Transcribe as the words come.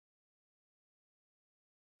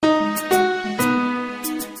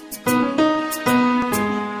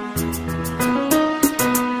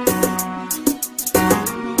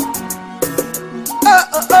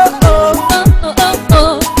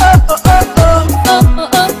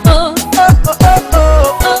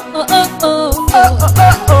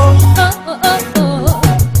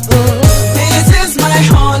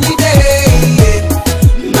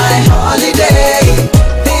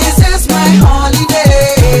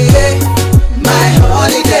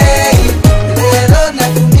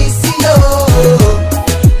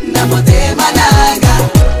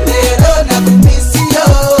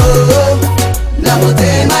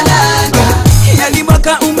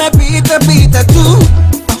wamepita tu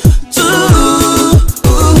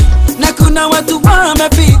na kuna watu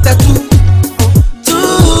wamepita tu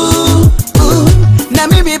na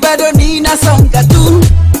mimi bado ninasonga tu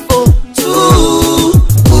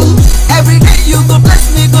every day you go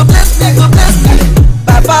bless me, go bless me, go bless me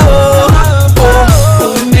Baba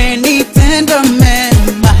umenitenda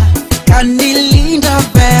mema kanilinda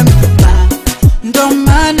vema ndo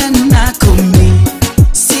maana nakumi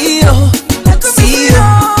sio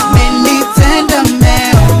umenitenda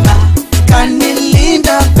mema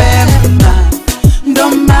kanilinda vema ndo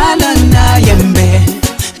maana nayembe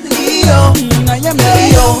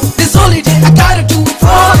Leo this holiday I gotta do it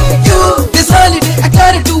for you. This holiday I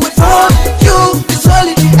gotta do it for you. This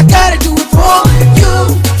holiday I gotta do it for you,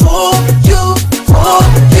 for you, for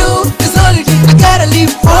you. This holiday I gotta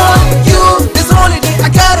live for you. This holiday I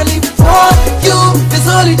gotta live for you. This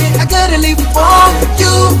holiday I gotta live for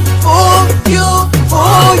you, for you,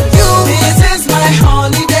 for you. This is my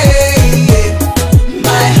holiday,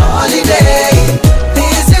 my holiday.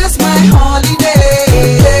 This is my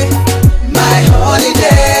holiday, my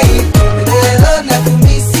holiday. Lelo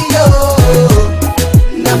nakumisio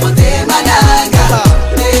na motema nanga.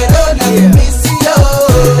 Lelo nakumisio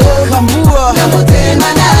Kambua na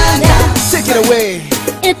motema nanga. Take it away.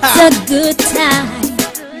 It's a good time,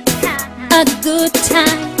 a good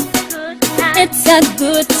time. It's a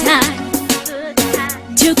good time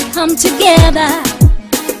to come together.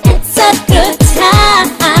 It's a good time,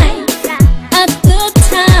 a good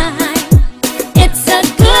time. It's a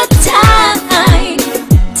good time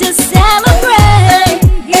to celebrate.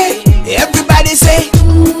 Everybody say,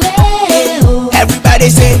 Ooh-eh-oh. everybody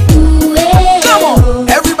say, Ooh-eh-oh. come on,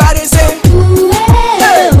 everybody say,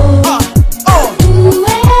 Ooh-eh-oh.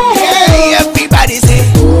 Ooh-eh-oh. hey, everybody say,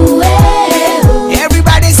 Ooh-eh-oh.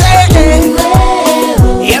 everybody say,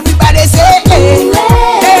 Ooh-eh-oh. everybody say, hey,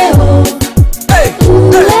 Ooh-eh-oh. hey,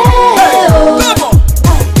 Ooh-eh-oh. come on,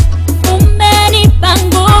 Umenipa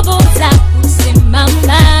nguvu za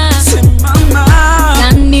kusimama, simama,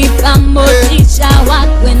 kanipa motisha wa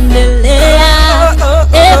kuendelea.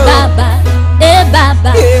 Baba,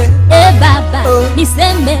 Baba, Baba,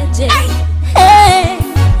 nisemeje? Hey,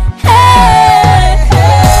 hey,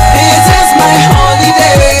 This is my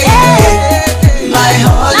holiday, my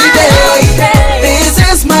holiday. This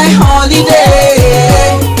is my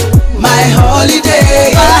holiday, my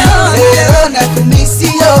holiday. Lelo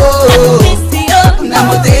nakumisio na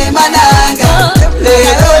motema nanga.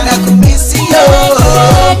 Lero nakumisio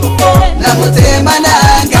na motema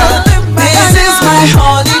nanga. This is my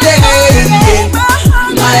holiday,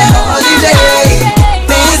 my holiday.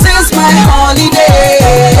 This is my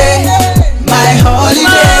holiday, my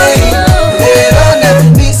holiday. Lero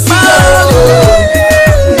nakumisio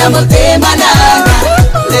na motema nanga.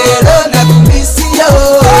 Lero nakumisio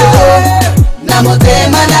na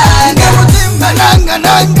motema nanga. Nanga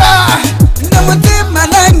nanga.